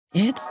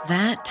It's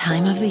that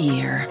time of the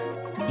year.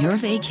 Your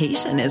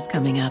vacation is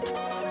coming up.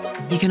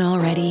 You can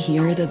already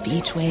hear the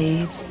beach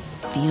waves,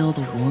 feel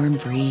the warm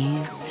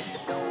breeze,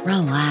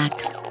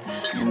 relax,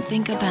 and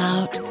think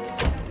about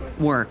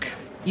work.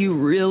 You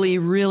really,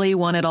 really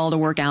want it all to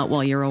work out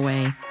while you're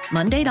away.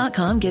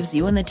 Monday.com gives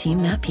you and the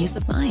team that peace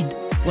of mind.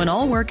 When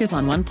all work is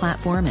on one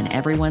platform and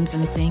everyone's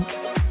in sync,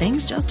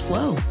 things just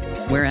flow.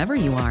 Wherever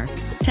you are,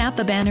 tap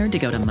the banner to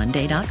go to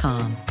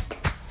Monday.com.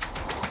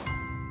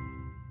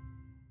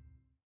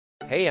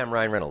 Hey, I'm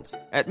Ryan Reynolds.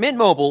 At Mint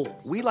Mobile,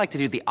 we like to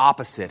do the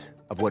opposite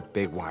of what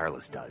Big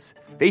Wireless does.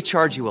 They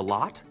charge you a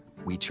lot,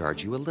 we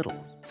charge you a little.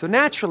 So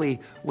naturally,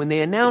 when they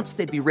announced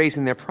they'd be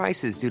raising their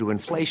prices due to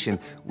inflation,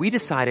 we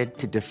decided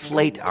to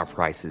deflate our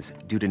prices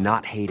due to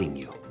not hating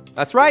you.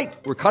 That's right.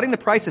 We're cutting the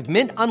price of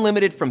Mint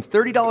Unlimited from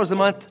 $30 a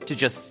month to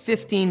just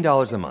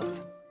 $15 a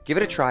month. Give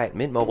it a try at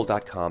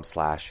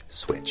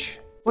mintmobile.com/switch.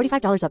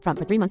 $45 up front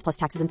for 3 months plus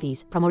taxes and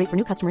fees. Promo rate for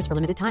new customers for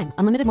limited time.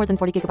 Unlimited more than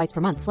 40 gigabytes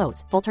per month.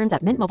 Slows full terms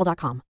at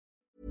mintmobile.com.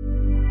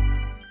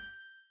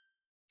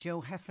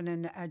 Joe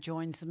Heffernan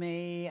joins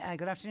me.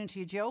 Good afternoon to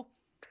you, Joe.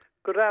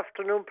 Good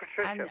afternoon,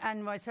 Patricia.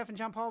 And myself and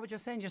John Paul were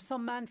just saying, you're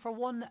some man for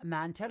one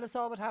man. Tell us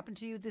all what happened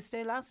to you this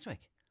day last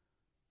week.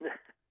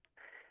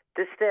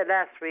 This day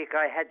last week,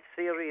 I had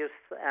serious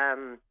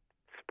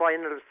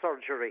spinal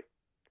surgery.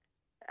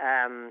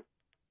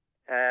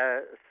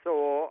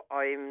 So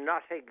I'm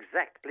not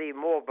exactly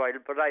mobile,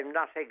 but I'm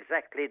not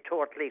exactly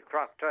totally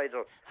cracked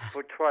either.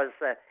 But 'twas,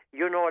 now,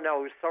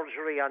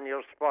 surgery on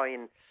your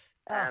spine,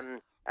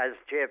 as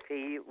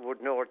JP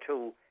would know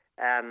too,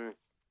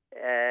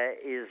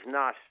 is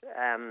not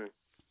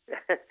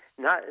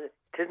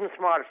tisn't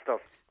small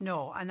stuff.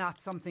 No, and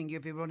not something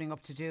you'd be running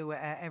up to do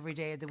every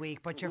day of the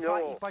week. But you're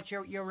No.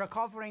 you're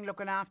recovering,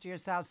 looking after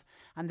yourself,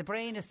 and the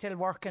brain is still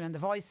working, and the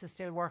voice is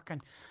still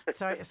working.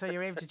 So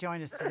you're able to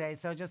join us today.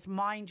 So just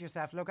mind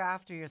yourself, look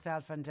after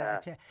yourself, and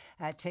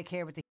take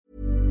care with the.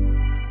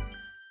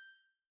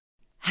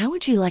 How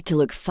would you like to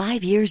look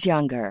 5 years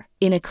younger?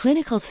 In a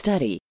clinical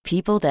study,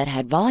 people that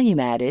had volume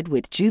added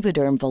with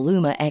Juvederm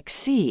Voluma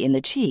XC in the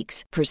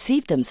cheeks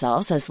perceived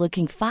themselves as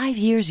looking 5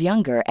 years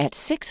younger at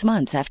 6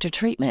 months after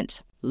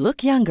treatment.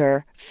 Look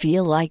younger,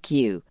 feel like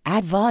you.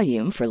 Add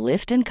volume for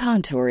lift and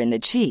contour in the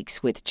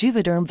cheeks with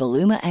Juvederm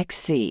Voluma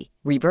XC.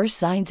 Reverse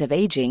signs of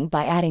aging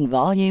by adding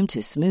volume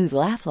to smooth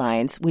laugh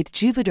lines with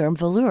Juvederm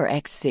Volure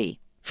XC.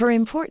 For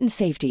important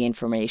safety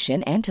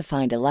information and to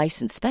find a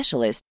licensed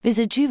specialist,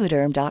 visit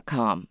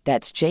Juvederm.com.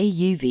 That's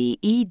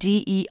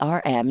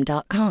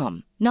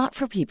JUVEDERM.com. Not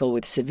for people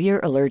with severe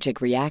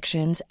allergic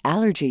reactions,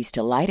 allergies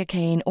to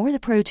lidocaine, or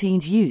the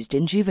proteins used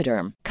in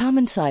Juvederm.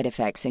 Common side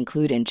effects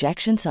include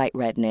injection site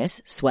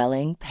redness,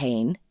 swelling,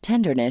 pain,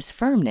 tenderness,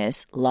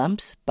 firmness,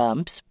 lumps,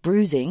 bumps,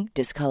 bruising,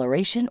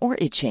 discoloration, or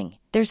itching.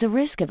 There's a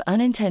risk of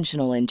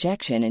unintentional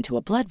injection into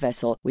a blood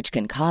vessel, which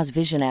can cause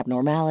vision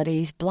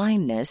abnormalities,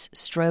 blindness,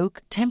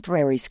 stroke,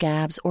 temporary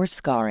scabs, or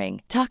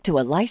scarring. Talk to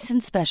a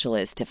licensed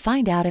specialist to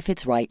find out if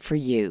it's right for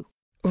you.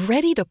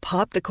 Ready to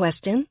pop the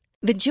question?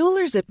 The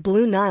jewelers at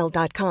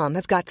BlueNile.com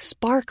have got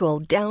sparkle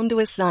down to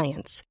a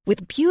science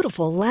with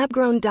beautiful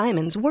lab-grown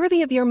diamonds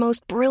worthy of your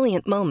most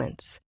brilliant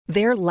moments.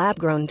 Their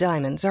lab-grown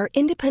diamonds are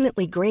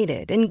independently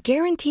graded and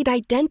guaranteed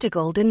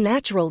identical to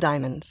natural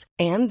diamonds,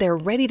 and they're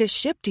ready to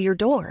ship to your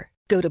door.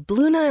 Go to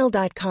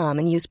BlueNile.com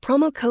and use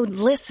promo code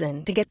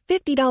LISTEN to get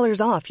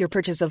 $50 off your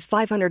purchase of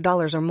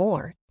 $500 or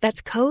more.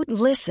 That's code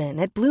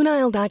LISTEN at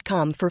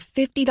BlueNile.com for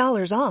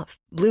 $50 off.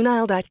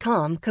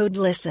 BlueNile.com, code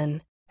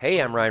LISTEN. Hey,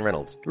 I'm Ryan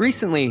Reynolds.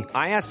 Recently,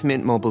 I asked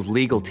Mint Mobile's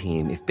legal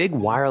team if big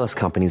wireless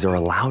companies are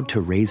allowed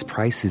to raise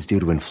prices due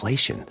to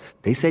inflation.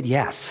 They said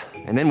yes.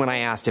 And then when I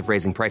asked if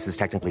raising prices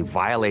technically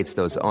violates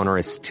those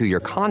onerous 2-year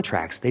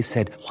contracts, they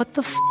said, "What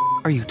the f***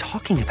 are you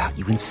talking about,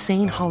 you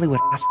insane Hollywood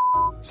ass?"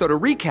 So to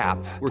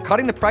recap, we're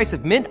cutting the price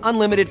of Mint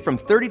Unlimited from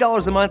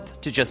 $30 a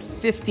month to just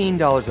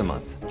 $15 a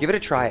month. Give it a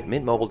try at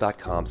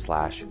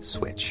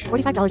mintmobile.com/switch.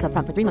 $45 up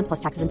front for 3 months plus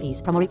taxes and fees.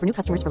 Promo rate for new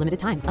customers for limited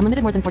time.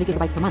 Unlimited more than 40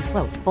 gigabytes per month.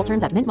 Slows full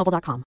terms at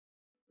mintmobile.com.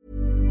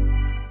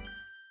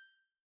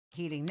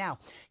 Healing. Now,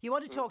 you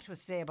want to talk to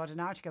us today about an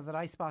article that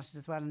I spotted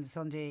as well in the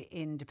Sunday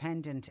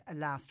Independent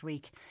last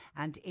week,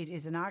 and it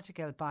is an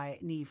article by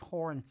Niamh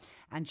Horan,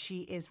 and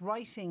she is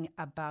writing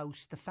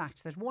about the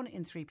fact that 1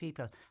 in 3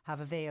 people have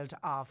availed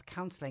of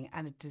counselling,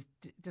 and it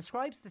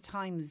describes the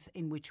times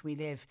in which we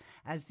live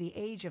as the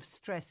age of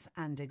stress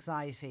and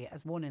anxiety,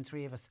 as 1 in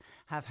 3 of us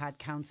have had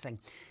counselling.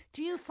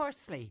 Do you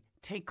firstly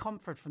take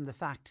comfort from the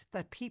fact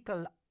that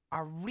people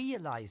are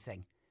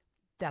realising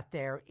that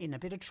they're in a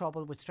bit of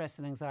trouble with stress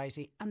and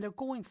anxiety and they're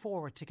going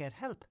forward to get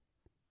help?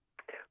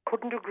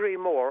 Couldn't agree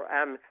more.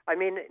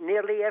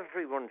 Nearly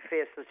everyone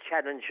faces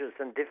challenges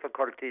and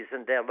difficulties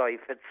in their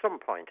life at some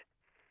point.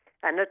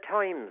 And at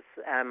times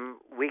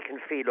we can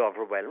feel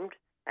overwhelmed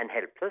and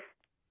helpless,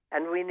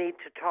 and we need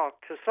to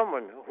talk to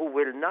someone who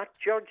will not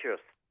judge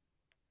us.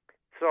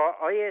 So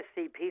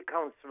IACP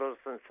counsellors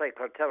and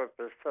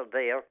psychotherapists are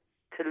there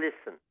to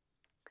listen.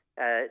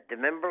 The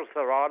members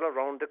are all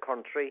around the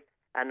country,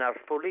 and are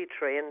fully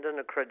trained and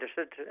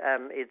accredited.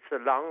 It's a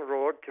long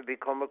road to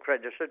become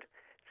accredited.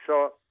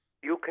 So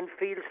you can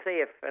feel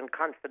safe and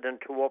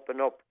confident to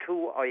open up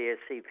to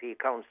IACP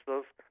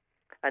counsellors.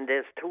 And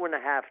there's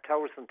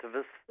 2,500 of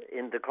us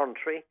in the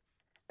country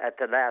at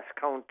the last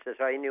count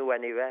that I knew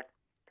anyway.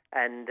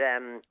 And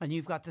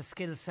you've got the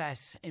skill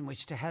set in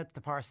which to help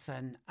the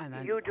person.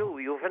 And you do.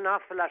 You've an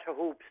awful lot of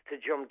hoops to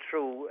jump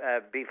through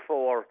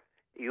before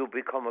you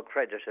become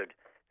accredited.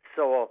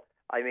 So,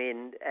 I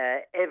mean,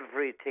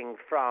 everything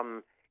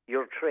from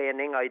your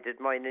training. I did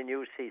mine in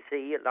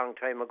UCC a long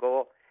time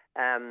ago.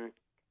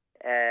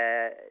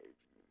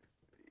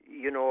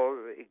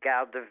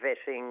 Garda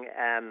vetting.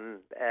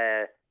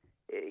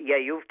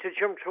 You have to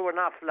jump through an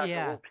awful lot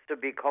of hoops to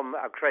become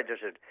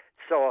accredited.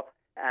 So,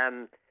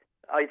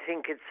 I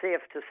think it's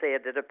safe to say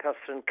that a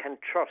person can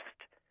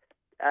trust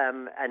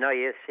an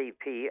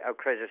IACP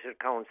accredited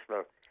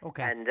counsellor.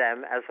 Okay. And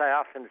as I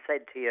often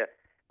said to you,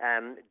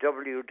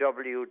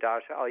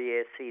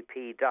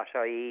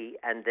 www.iacp.ie,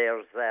 and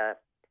there's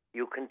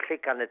you can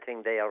click on a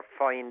thing there,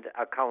 find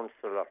a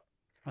counsellor.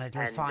 Well,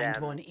 it'll find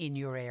one in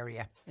your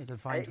area. It'll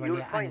find one.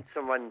 You'll find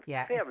someone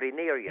fairly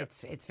near you.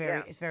 It's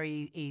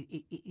very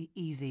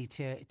easy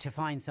to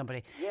find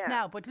somebody. Yeah.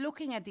 Now, but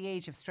looking at the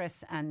age of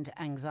stress and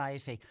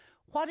anxiety,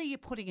 what are you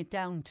putting it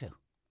down to?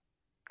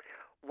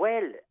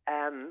 Well,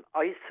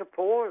 I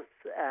suppose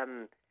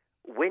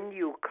when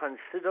you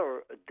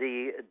consider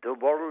the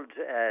world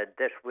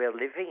that we're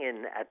living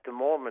in at the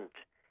moment,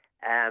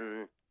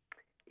 there's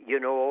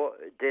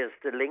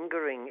the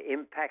lingering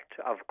impact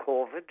of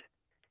COVID.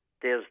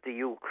 There's the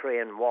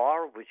Ukraine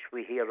war, which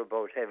we hear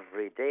about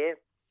every day.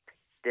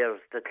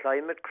 There's the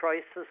climate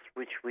crisis,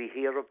 which we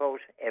hear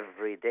about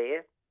every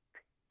day.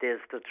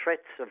 There's the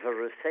threats of a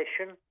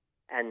recession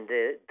and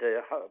the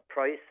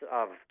price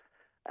of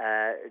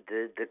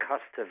the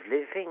cost of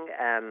living,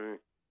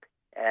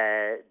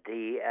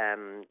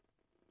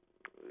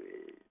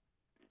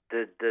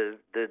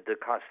 the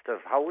cost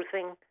of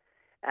housing.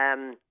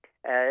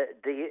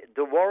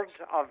 The word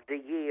of the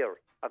year,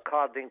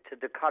 according to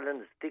the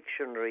Collins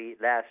Dictionary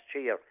last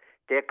year,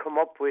 they come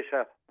up with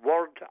a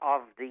word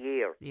of the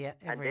year.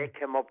 And they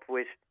came up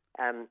with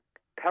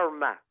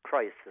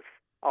perma-crisis,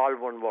 all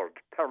one word,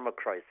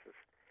 perma-crisis.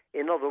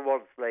 In other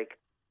words, like,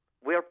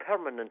 we're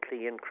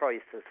permanently in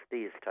crisis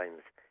these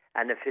times.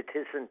 And if it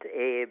isn't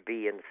A,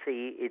 B and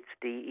C, it's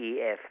D,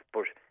 E, F.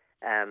 But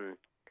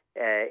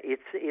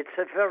it's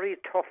a very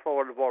tough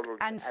old world.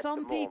 And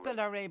some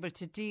people are able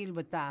to deal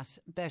with that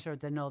better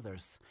than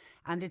others.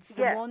 And it's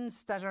the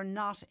ones that are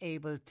not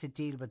able to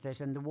deal with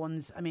it. And the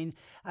ones, I mean,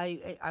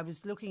 I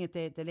was looking at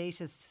the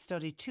latest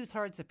study.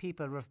 Two-thirds of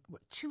people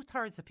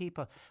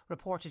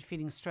reported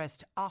feeling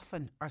stressed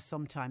often or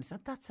sometimes.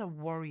 And that's a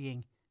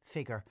worrying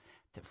figure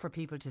for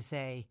people to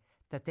say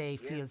that they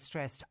feel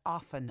stressed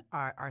often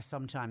or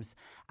sometimes.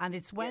 And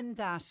it's when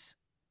that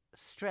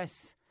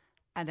stress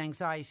and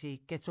anxiety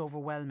gets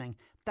overwhelming,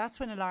 that's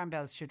when alarm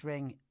bells should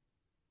ring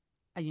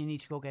and you need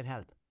to go get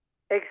help.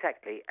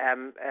 Exactly.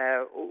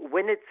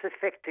 When it's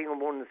affecting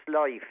one's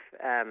life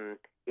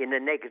in a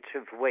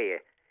negative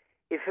way,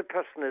 if a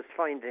person is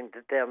finding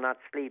that they're not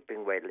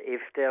sleeping well,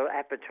 if their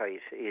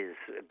appetite is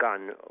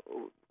gone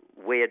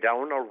way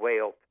down or way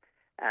up,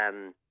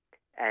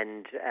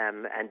 and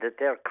that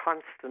they're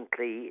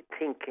constantly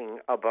thinking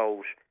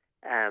about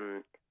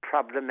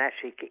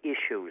problematic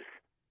issues,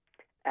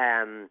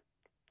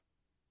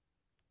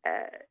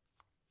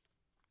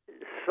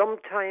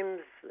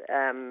 sometimes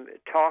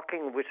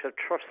talking with a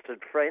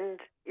trusted friend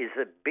is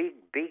a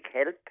big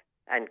help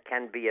and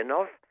can be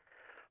enough,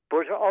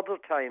 but other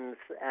times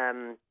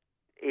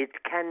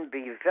it can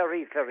be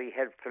very, very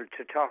helpful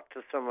to talk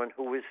to someone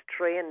who is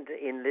trained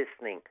in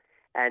listening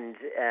and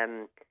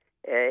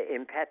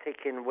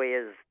empathic in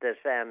ways that,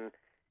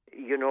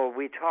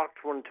 we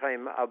talked one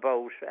time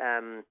about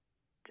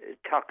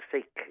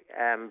toxic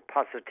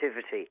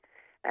positivity.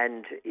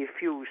 And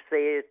if you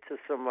say to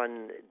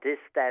someone this,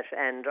 that,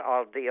 and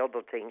or the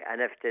other thing,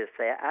 and if they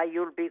say,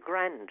 you'll be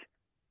grand,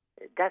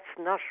 that's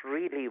not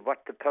really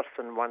what the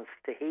person wants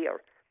to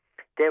hear.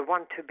 They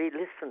want to be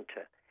listened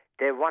to.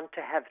 They want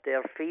to have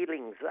their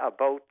feelings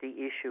about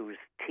the issues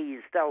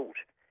teased out.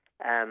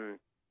 When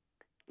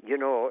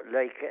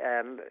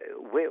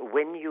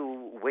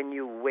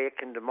you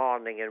wake in the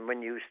morning and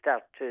when you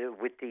start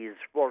with these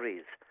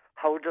worries,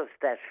 how does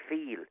that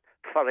feel,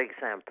 for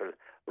example,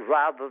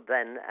 rather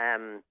than,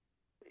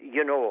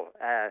 it'll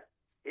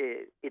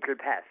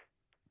pass.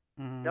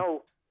 Mm.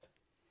 No,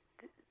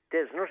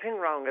 there's nothing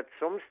wrong at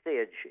some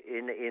stage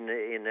in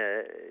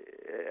a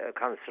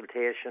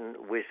consultation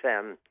with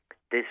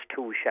this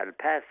too shall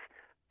pass,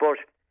 but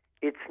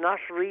it's not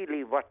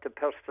really what the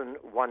person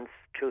wants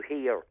to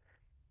hear,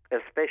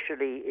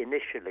 especially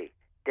initially.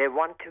 They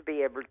want to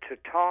be able to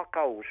talk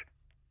out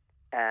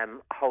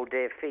how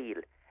they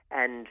feel,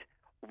 and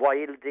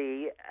while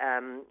the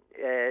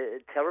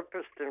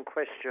therapist in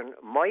question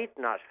might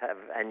not have,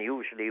 and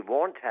usually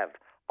won't have,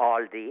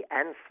 all the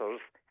answers,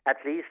 at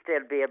least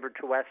they'll be able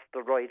to ask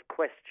the right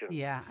question.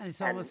 Yeah, and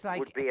it's almost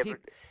like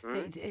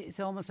it's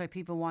almost like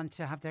people want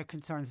to have their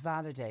concerns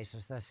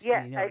validated. That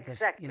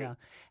exactly.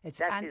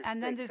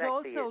 And then there's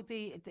also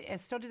a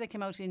study that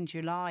came out in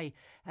July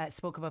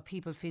spoke about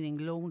people feeling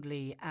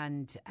lonely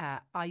and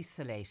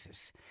isolated.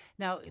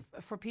 Now,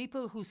 for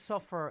people who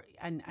suffer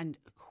and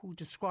who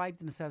describe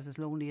themselves as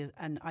lonely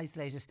and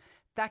isolated,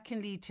 that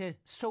can lead to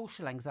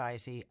social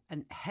anxiety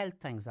and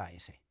health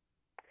anxiety.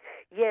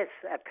 Yes,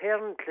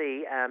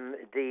 apparently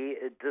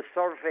the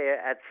survey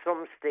at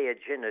some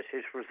stage in it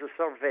was a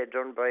survey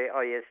done by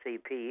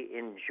ISCP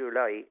in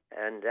July,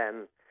 and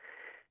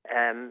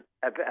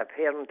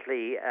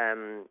apparently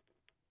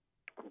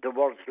the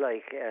words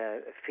like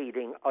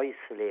feeling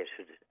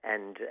isolated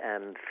and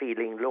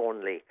feeling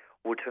lonely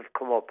would have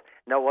come up.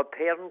 Now,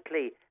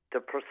 apparently the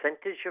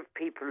percentage of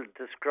people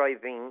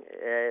describing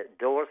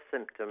those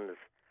symptoms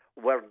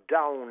were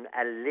down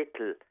a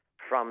little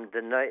from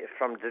the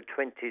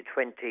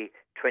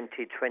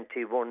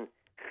 2020-2021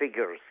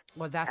 figures.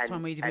 Well, that's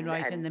when we'd been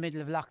in the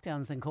middle of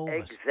lockdowns and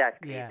COVID.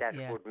 Exactly, that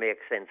would make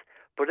sense.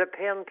 But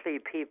apparently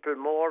people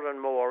more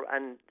and more,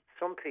 and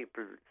some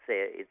people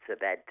say it's a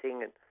bad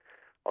thing, and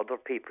other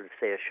people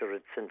say, sure,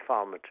 it's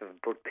informative,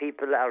 but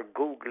people are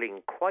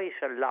Googling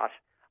quite a lot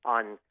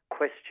on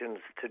questions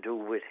to do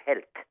with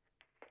health.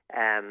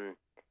 As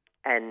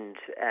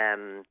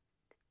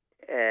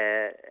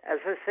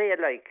I say,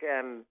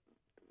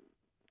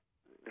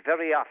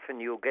 very often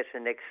you get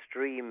an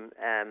extreme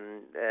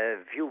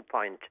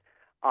viewpoint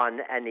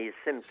on any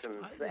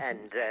symptoms,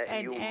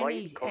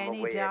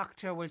 any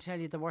doctor will tell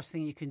you the worst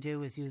thing you can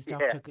do is use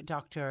Dr.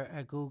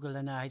 Google.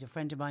 And I had a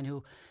friend of mine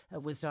who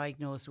was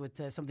diagnosed with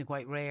something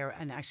quite rare,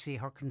 and actually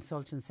her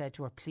consultant said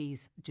to her,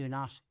 please do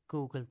not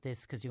Google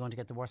this because you're going to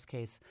get the worst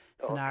case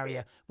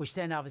scenario, which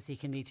then obviously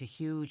can lead to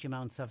huge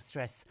amounts of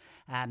stress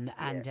and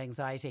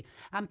anxiety.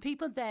 And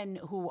people then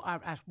who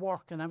are at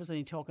work, and I was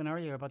only talking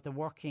earlier about the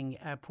working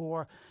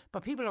poor,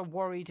 but people are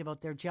worried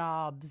about their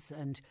jobs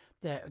and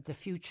the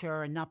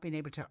future and not being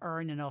able to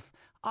earn enough.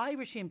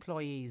 Irish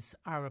employees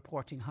are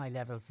reporting high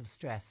levels of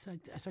stress.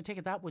 So I take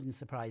it that wouldn't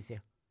surprise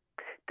you.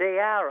 They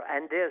are,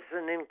 and there's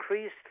an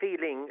increased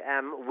feeling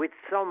with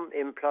some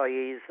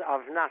employees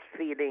of not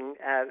feeling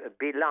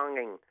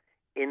belonging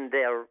in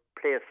their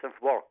place of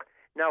work.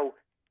 Now,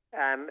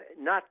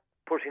 not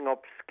putting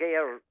up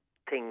scare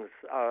things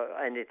or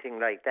anything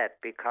like that,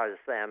 because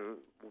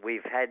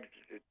we've had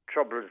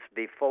troubles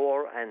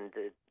before and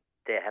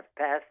they have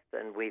passed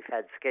and we've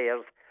had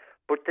scares.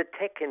 But the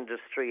tech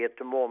industry at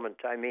the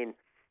moment, I mean,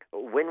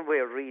 when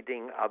we're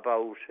reading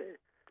about,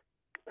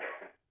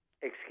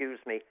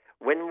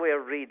 when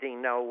we're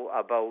reading now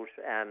about,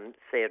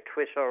 say,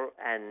 Twitter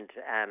and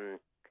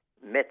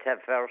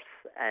Metaverse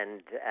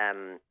and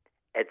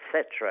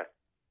etc.,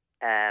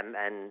 and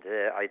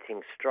I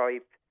think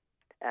Stripe,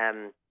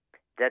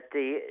 that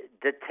the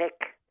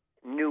tech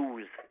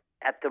news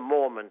at the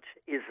moment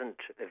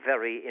isn't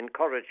very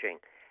encouraging.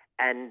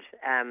 And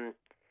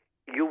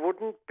you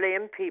wouldn't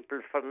blame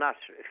people for not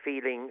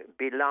feeling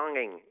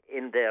belonging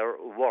in their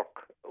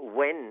work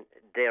when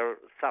they're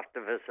sort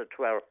of, as it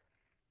were,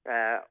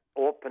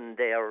 open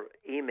their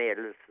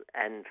emails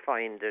and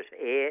find that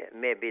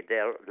maybe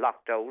they're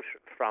locked out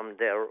from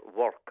their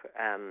work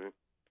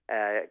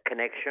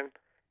connection,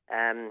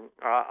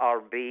 or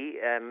B,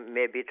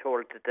 maybe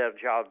told that their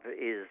job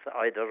is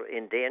either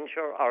in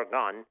danger or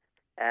gone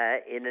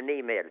in an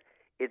email.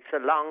 It's a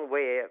long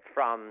way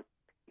from,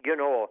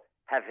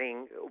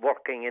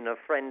 working in a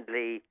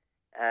friendly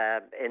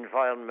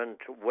environment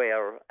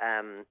where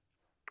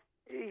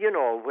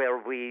where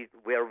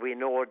we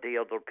know the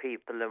other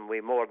people and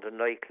we more than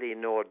likely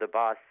know the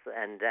boss,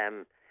 and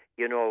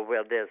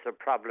where there's a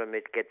problem,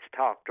 it gets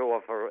talked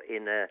over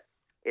in a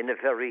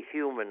very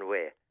human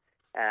way.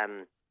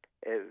 I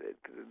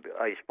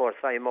suppose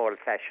I'm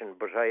old-fashioned,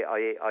 but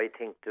I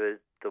think the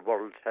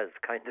world has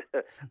kind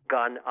of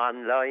gone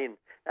online,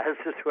 as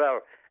it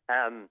were.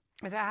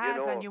 It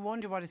has, and you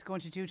wonder what it's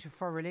going to do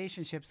for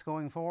relationships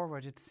going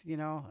forward. It's,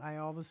 I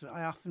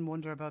often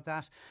wonder about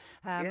that.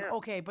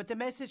 Okay, but the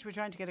message we're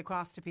trying to get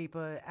across to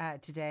people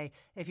today,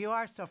 if you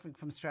are suffering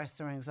from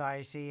stress or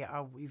anxiety,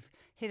 or we've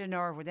hit a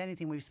nerve with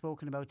anything we've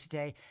spoken about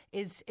today,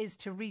 is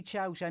to reach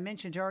out. I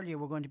mentioned earlier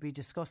we're going to be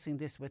discussing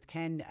this with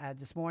Ken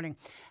this morning,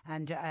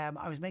 and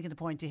I was making the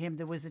point to him,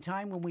 there was a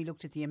time when we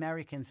looked at the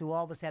Americans who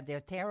always had their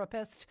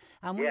therapist,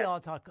 and we all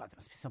thought, God, there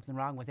must be something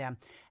wrong with them.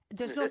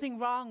 There's nothing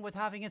wrong with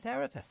having a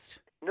therapist.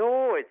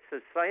 No, it's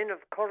a sign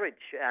of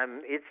courage.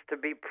 It's to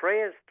be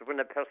praised when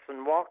a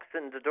person walks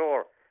in the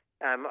door.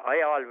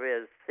 I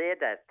always say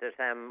that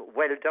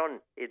well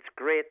done. It's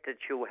great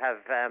that you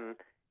have,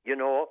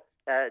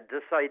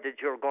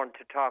 decided you're going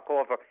to talk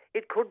over.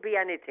 It could be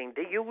anything.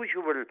 The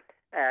usual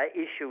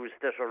issues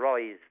that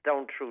arise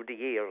down through the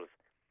years.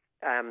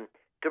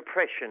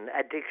 Depression,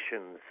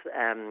 addictions,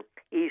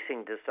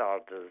 eating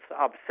disorders,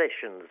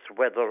 obsessions,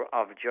 whether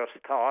of just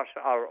thought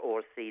or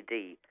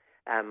OCD,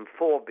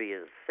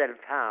 phobias,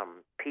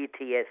 self-harm,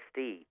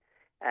 PTSD,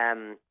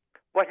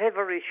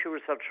 whatever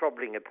issues are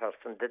troubling a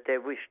person that they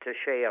wish to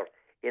share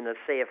in a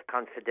safe,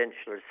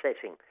 confidential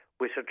setting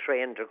with a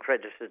trained,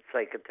 accredited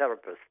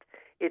psychotherapist.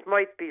 It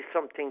might be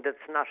something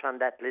that's not on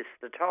that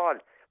list at all,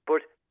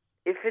 but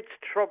if it's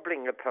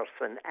troubling a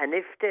person and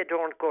if they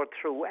don't go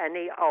through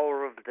any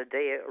hour of the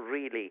day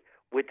really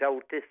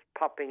without this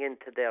popping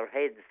into their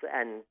heads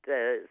and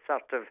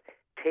sort of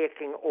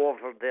taking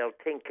over their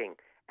thinking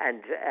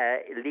and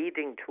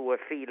leading to a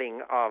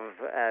feeling of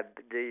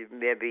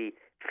maybe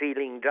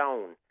feeling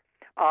down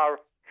or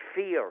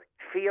fear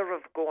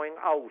of going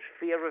out,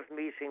 fear of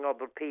meeting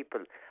other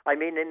people. I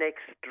mean, in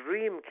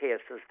extreme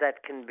cases,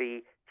 that can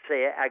be,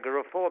 say,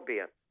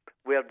 agoraphobia,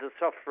 where the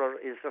sufferer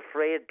is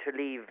afraid to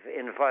leave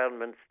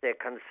environments they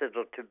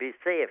consider to be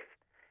safe.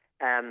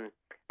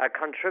 A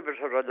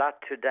contributor a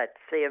lot to that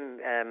same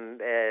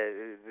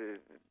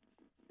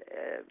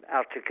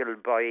article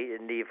by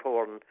Niamh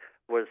Horan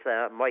was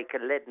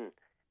Michael Ledden,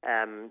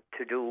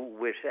 to do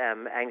with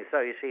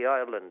Anxiety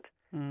Ireland.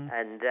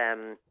 And,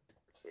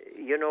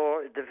 you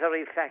know, the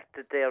very fact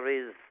that there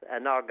is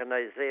an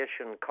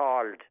organisation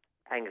called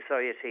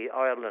Anxiety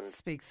Ireland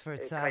speaks for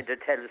itself. Kind of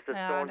tells the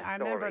story. I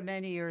remember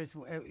many years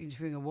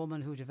interviewing a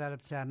woman who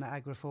developed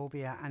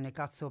agoraphobia, and it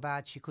got so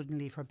bad she couldn't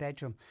leave her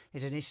bedroom.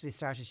 It initially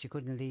started she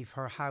couldn't leave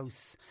her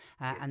house,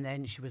 and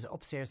then she was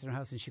upstairs in her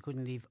house and she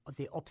couldn't leave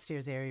the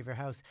upstairs area of her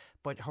house.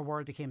 But her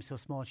world became so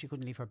small she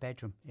couldn't leave her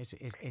bedroom. It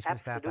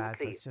was that bad.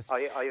 So it's just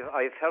I've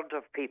heard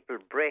of people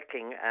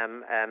breaking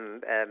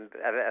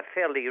a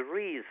fairly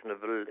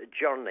reasonable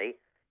journey.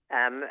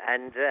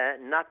 And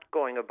not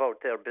going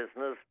about their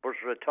business, but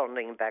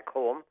returning back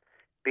home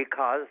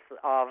because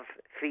of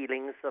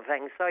feelings of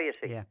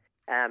anxiety. Yeah.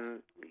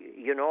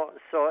 You know,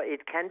 so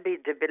it can be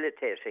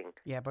debilitating.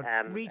 Yeah, but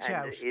reach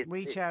out.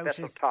 Reach out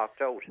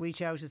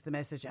is the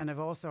message. And I've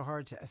also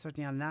heard,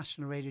 certainly on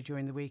national radio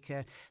during the week,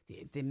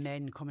 the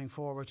men coming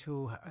forward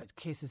who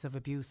cases of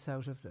abuse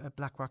out of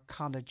Blackrock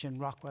College and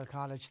Rockwell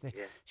College, the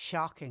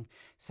shocking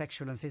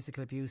sexual and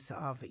physical abuse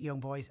of young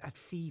boys at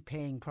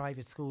fee-paying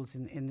private schools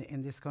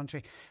in this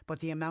country. But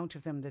the amount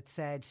of them that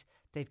said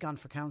they'd gone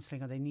for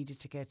counselling or they needed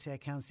to get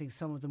counselling.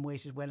 Some of them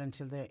waited well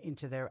until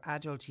into their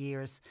adult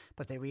years,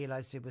 but they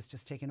realised it was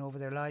just taking over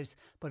their lives.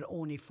 But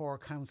only for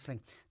counselling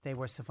they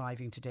were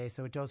surviving today.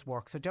 So it does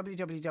work. So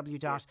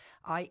www.iacp.ie.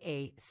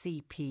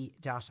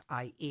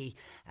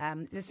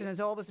 Listen,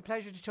 as always, a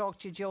pleasure to talk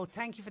to you, Joe.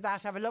 Thank you for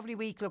that. Have a lovely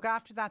week. Look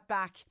after that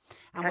back,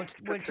 and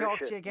we'll talk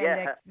to you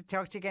again.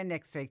 Talk to you again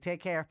next week. Take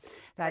care.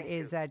 That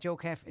is Joe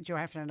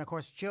Heffernan, and of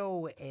course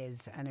Joe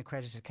is an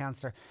accredited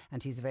counsellor,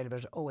 and he's available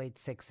at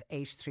 086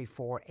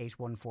 834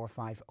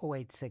 8145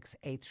 086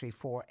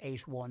 834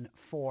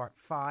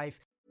 8145.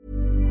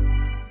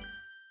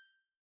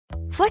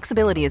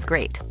 Flexibility is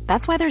great.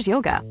 That's why there's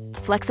yoga.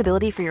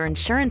 Flexibility for your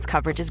insurance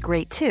coverage is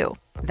great too.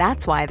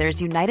 That's why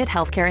there's United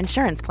Healthcare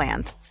Insurance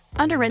Plans.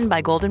 Underwritten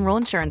by Golden Rule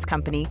Insurance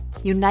Company,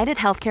 United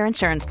Healthcare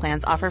Insurance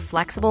Plans offer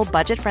flexible,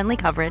 budget-friendly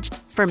coverage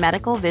for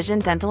medical, vision,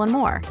 dental, and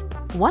more.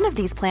 One of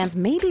these plans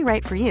may be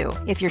right for you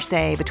if you're,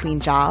 say, between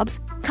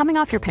jobs, coming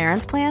off your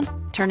parents' plan,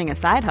 turning a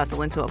side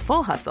hustle into a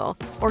full hustle,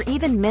 or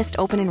even missed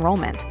open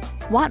enrollment.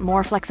 Want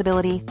more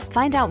flexibility?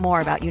 Find out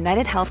more about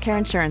United Healthcare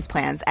Insurance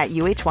Plans at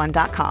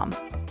uh1.com.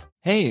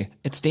 Hey,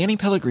 it's Danny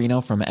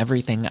Pellegrino from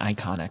Everything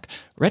Iconic.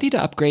 Ready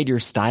to upgrade your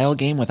style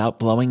game without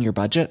blowing your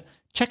budget?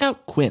 Check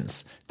out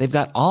Quince. They've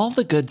got all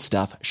the good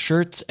stuff,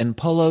 shirts and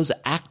polos,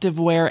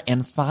 activewear,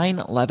 and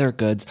fine leather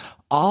goods,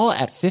 all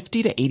at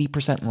 50 to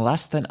 80%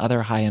 less than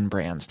other high-end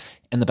brands.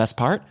 And the best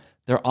part?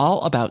 They're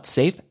all about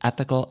safe,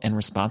 ethical, and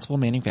responsible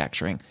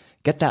manufacturing.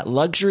 Get that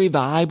luxury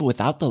vibe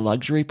without the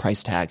luxury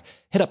price tag.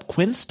 Hit up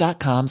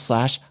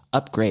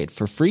quince.com/upgrade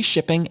for free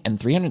shipping and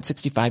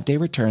 365-day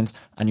returns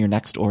on your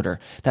next order.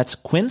 That's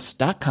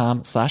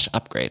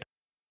quince.com/upgrade.